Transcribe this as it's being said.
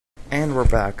And we're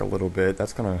back a little bit.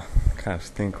 That's gonna kind of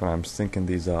stink when I'm syncing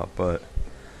these up, but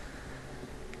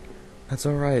that's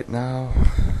alright now.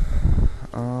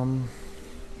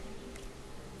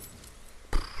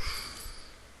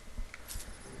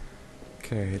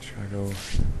 Okay, try to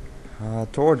go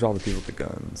towards all the people with the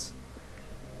guns.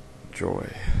 Joy.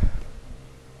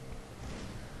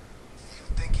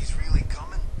 You think he's really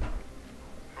coming?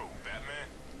 Oh, Batman?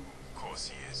 Of course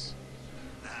he is.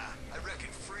 Nah, I reckon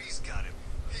Freeze got him.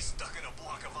 He's stuck in a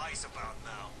block of ice about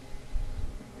now.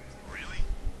 Really?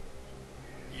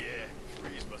 Yeah,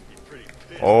 Freeze must be pretty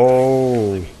pissed.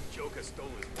 Oh. Joker stole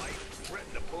his bike,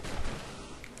 threatened to pull.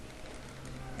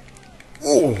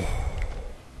 Oh.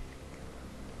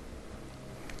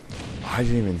 I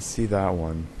didn't even see that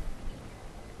one.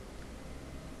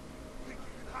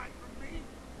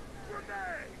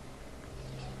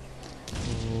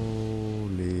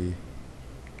 Holy.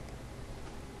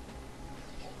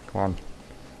 Come on.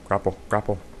 Grapple,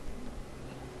 grapple.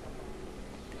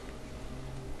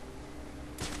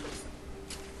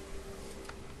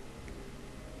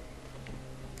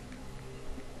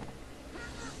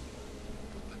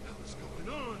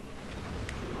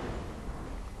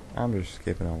 I'm just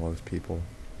skipping all those people.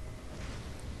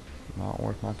 Not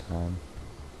worth my time.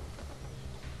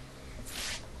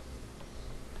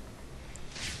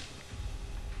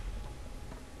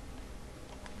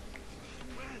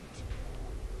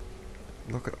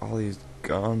 Look at all these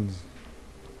guns.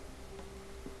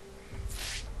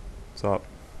 What's up?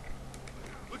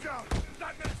 Look out!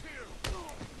 That man's here!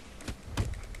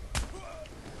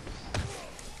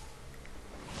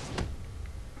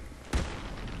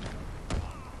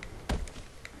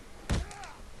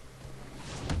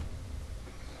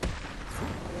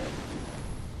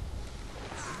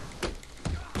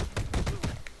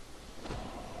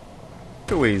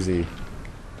 Too easy.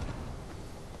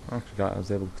 I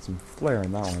was able to put some flair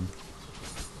in that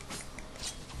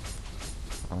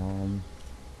one.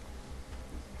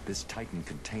 This Titan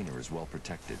container is well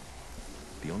protected.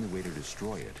 The only way to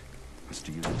destroy it is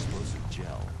to use explosive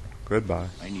gel. Goodbye.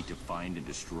 I need to find and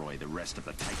destroy the rest of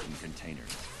the Titan container.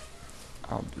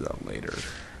 I'll do that later.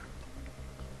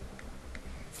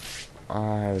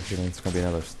 I have a feeling it's gonna be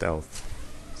another stealth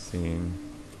scene.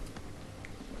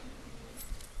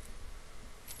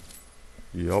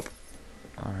 Yup.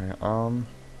 Alright,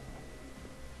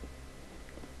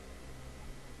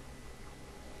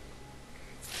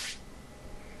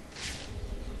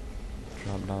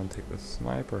 drop down and take the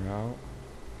sniper out.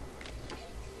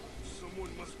 Someone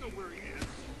must know where he is.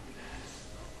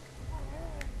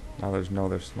 Now there's no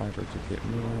other sniper to get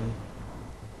me.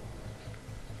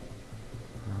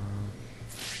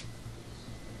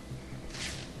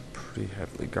 Pretty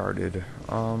heavily guarded.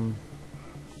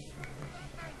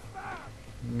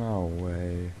 No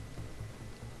way.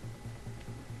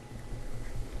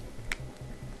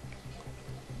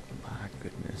 My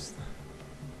goodness.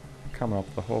 Coming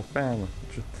up, the whole family.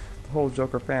 The whole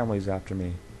Joker family's after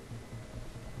me.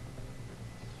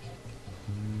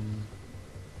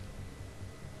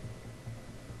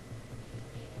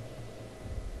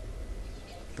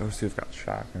 Those two have got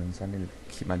shotguns. I need to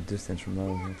keep my distance from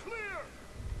those.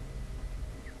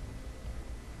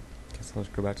 Guess I'll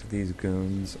just go back to these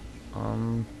goons.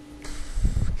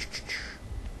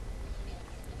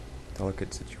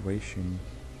 Delicate situation.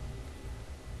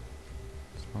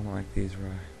 It's not like these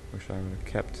where I wish I would have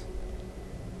kept.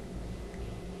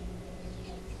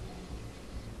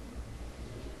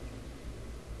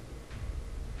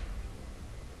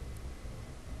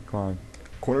 Come on.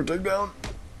 Corner takedown.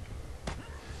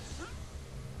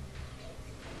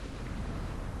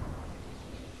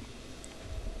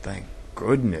 Thank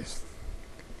goodness.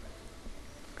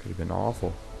 Could have been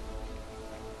awful.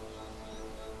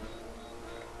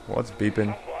 What's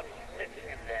beeping?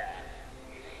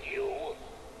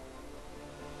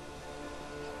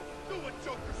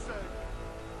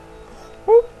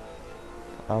 Whoop.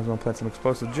 I was gonna plant some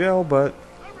explosive gel, but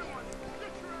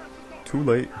too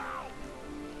late.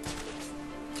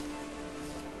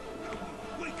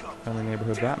 Friendly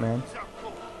neighborhood Batman.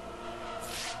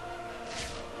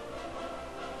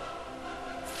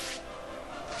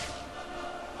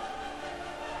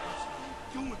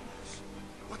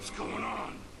 What's going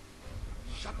on?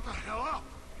 Shut the hell up!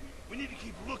 We need to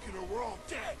keep looking or we're all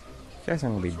dead. You guys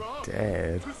aren't gonna be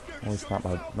dead. At least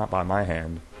not by my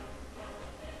hand.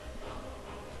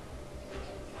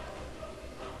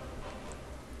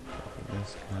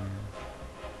 This guy.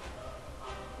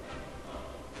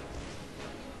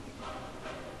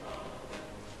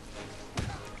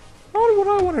 Not what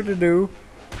I wanted to do.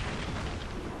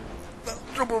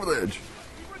 Jump over the edge.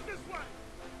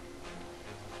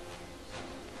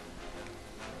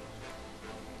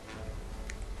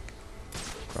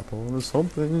 Step on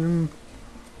something.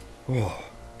 Oh.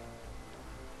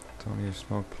 Don't need to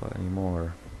smoke play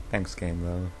anymore. Thanks, game,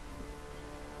 though.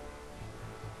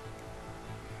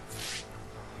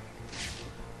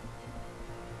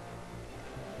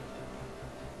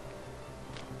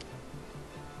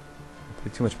 I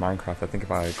play too much Minecraft. I think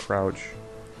if I crouch,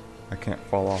 I can't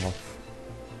fall off.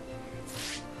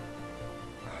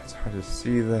 It's hard to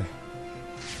see the...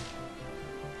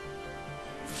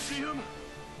 See him?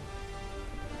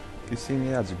 If you see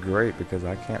me, that's great, because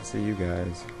I can't see you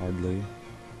guys, hardly.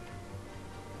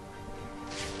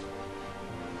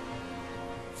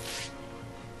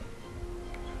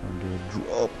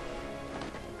 Drop.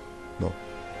 No.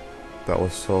 That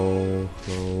was so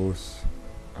close.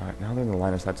 Alright, now they're in the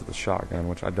line of sight to the shotgun,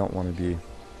 which I don't want to be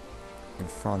in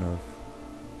front of.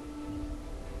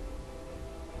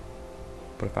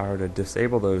 But if I were to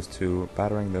disable those two,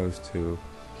 battering those two,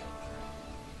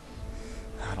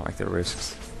 I don't like the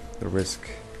risks. The risk.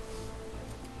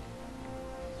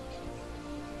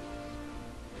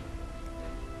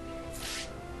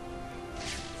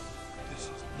 This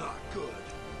is not good.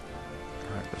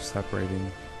 Alright, they're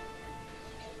separating.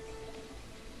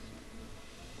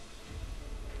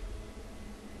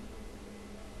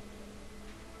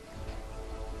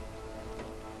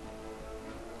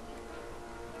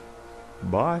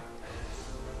 Bye.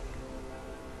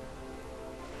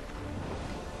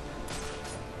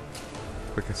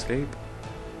 Quick escape.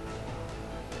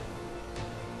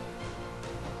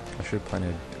 I should plan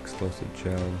an explosive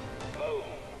gel. Boom.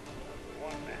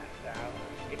 One man down.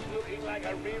 It's looking like a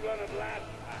rerun of last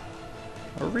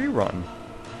time. A rerun.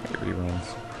 I hate reruns.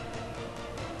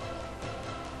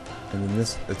 And then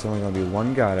this, it's only gonna be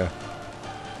one guy to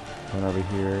run over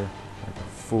here like a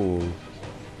fool.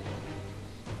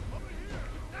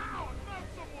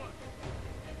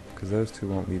 Because those two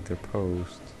won't leave their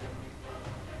post.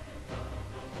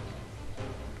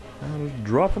 I'll just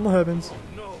drop from the heavens.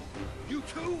 No, you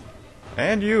too?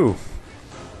 And you!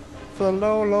 For the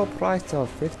low, low price of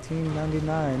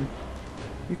 $15.99,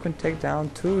 you can take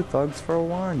down 2 thugs for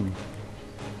 1.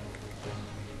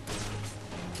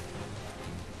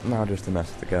 Now just to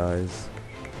mess with the guys.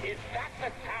 Is that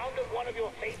the sound of one of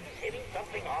your faces hitting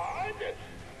something hard?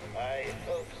 I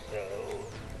hope so.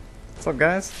 What's up,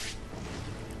 guys?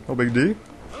 No big D.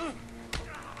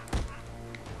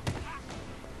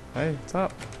 Hey, what's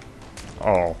up?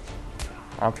 Oh,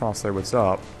 I'm trying to say what's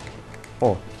up.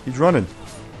 Oh, he's running.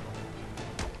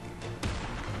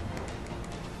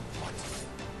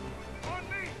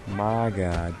 My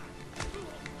God.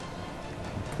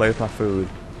 Play with my food.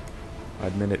 I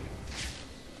admit it.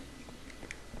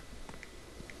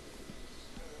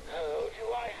 Oh,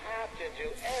 do I have to do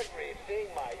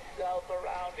everything myself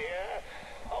around here?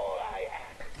 Oh,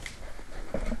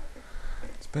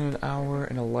 It's been an hour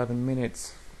and 11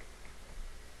 minutes.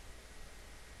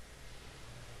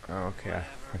 Oh, okay,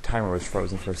 my timer was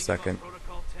frozen for a second.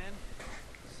 Protocol 10?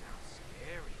 Sounds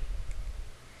scary.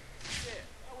 Yeah,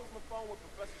 I was on the phone with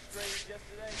Professor Strange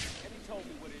yesterday, and he told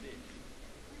me what it is.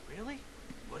 Really?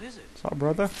 What is it? What's up,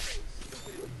 brother?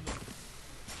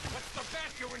 What's the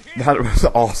vacuum in here? That was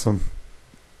awesome.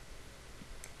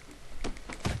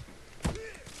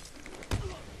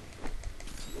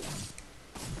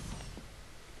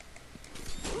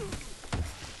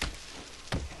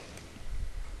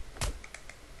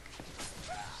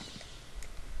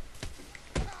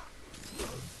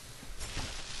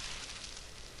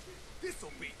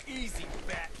 This'll be easy,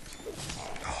 bat.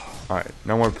 Alright,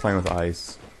 no more playing with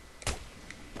ice.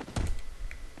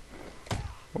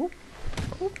 Whoop.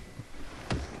 Whoop.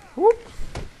 Whoop.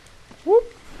 Whoop.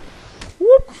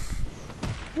 Whoop.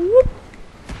 Whoop.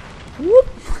 Whoop.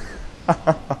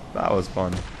 That was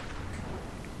fun.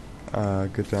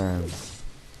 Good times.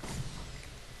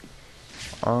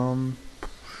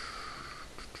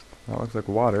 That looks like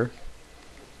water.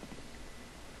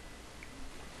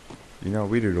 You know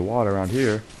we do the water around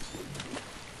here.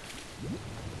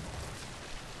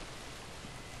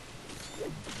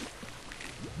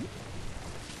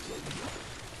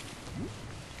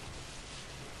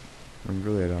 And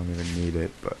really I don't even need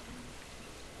it, but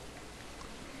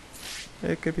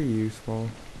it could be useful.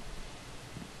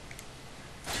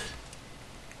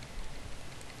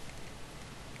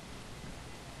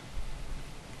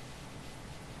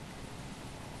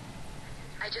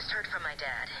 I just heard from my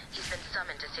dad. He's been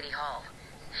summoned to City Hall.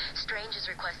 Strange is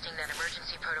requesting that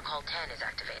Emergency Protocol 10 is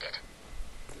activated.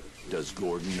 Does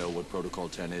Gordon know what Protocol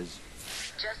 10 is?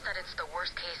 Just that it's the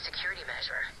worst-case security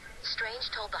measure. Strange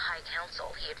told the High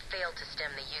Council he had failed to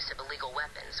stem the use of illegal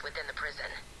weapons within the prison.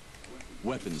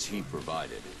 Weapons he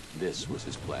provided. This was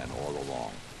his plan all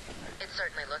along. It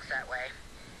certainly looks that way.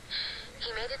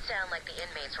 He made it sound like the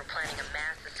inmates were planning a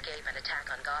mass escape and attack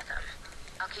on Gotham.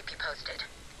 I'll keep you posted.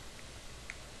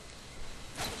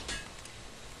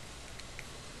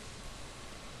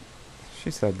 She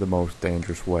said the most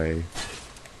dangerous way.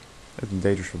 Isn't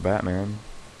dangerous for Batman.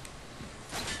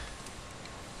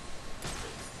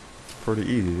 Pretty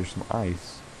easy, there's some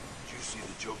ice. Did you see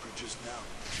the Joker just now?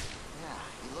 Yeah,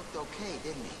 he looked okay,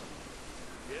 didn't he?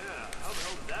 Yeah, how the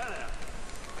hell did that happen?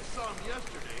 I saw him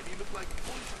yesterday and he looked like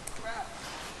poison crap.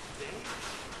 Today?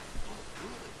 Oh,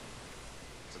 good.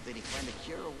 So did he find a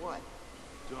cure or what?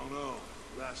 Don't know.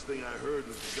 Last thing I heard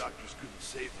was the doctors couldn't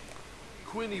save him.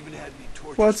 Quinn even had me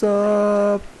tortured. What's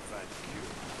up? to find a cure.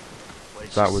 What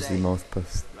did That she was say? the most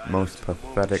Right pathetic up to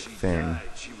the moment she thing. died,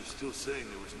 she was still saying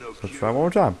there was no Let's cure. try one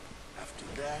more time. After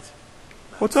that,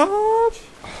 What's up? Oh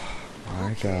my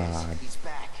Who cares? god. He's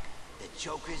back. The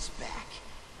Joker's back.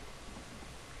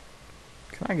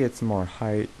 Can I get some more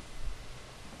height?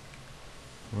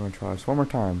 I'm gonna try this one more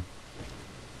time.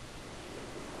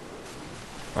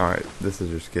 Alright, this is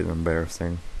just getting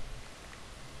embarrassing.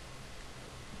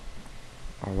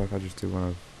 Oh, what if I just do one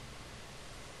of...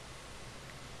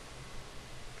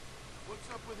 what's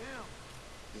up with him?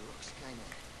 He looks kind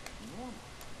of normal.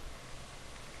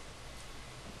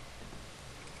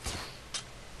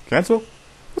 Cancel?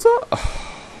 What's up?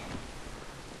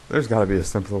 There's gotta be a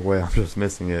simpler way, I'm just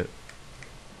missing it.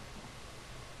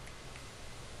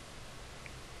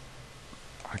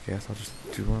 I guess I'll just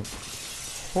do one.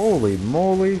 Holy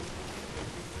moly.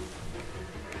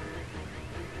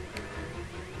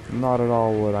 Not at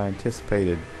all what I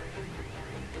anticipated.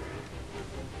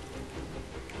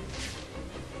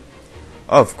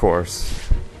 Of course.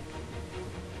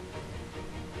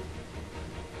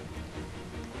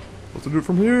 What to do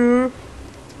from here?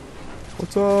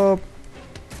 What's up?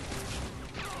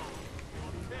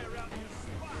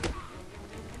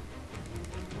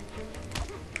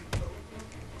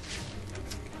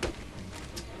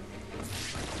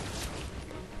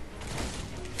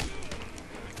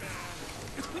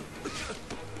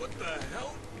 What the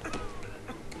hell?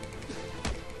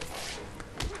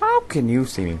 How can you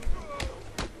see me?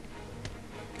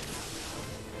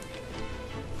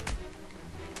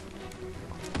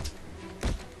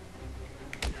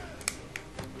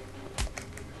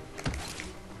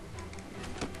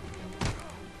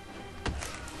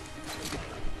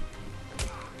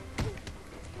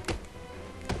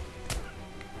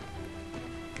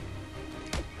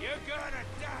 You're gonna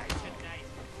die tonight.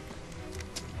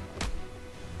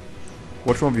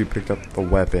 Which one of you picked up the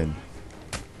weapon?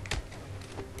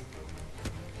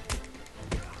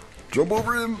 Jump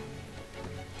over him!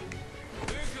 We're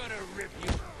gonna rip you.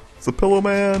 It's a pillow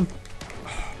man!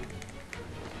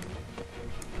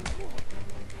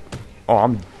 Oh,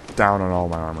 I'm down on all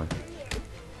my armor.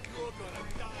 You're gonna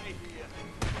die here.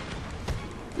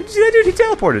 Did you see that dude? He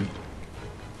teleported!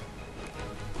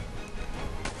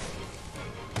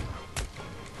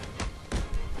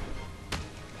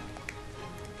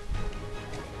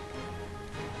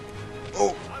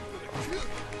 Oh! I'm gonna kill you,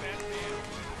 Batman.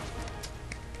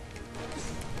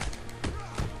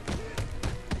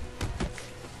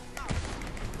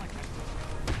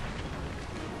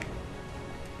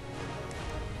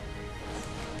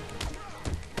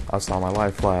 I saw my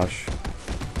life flash.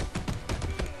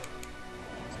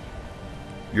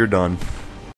 You're done.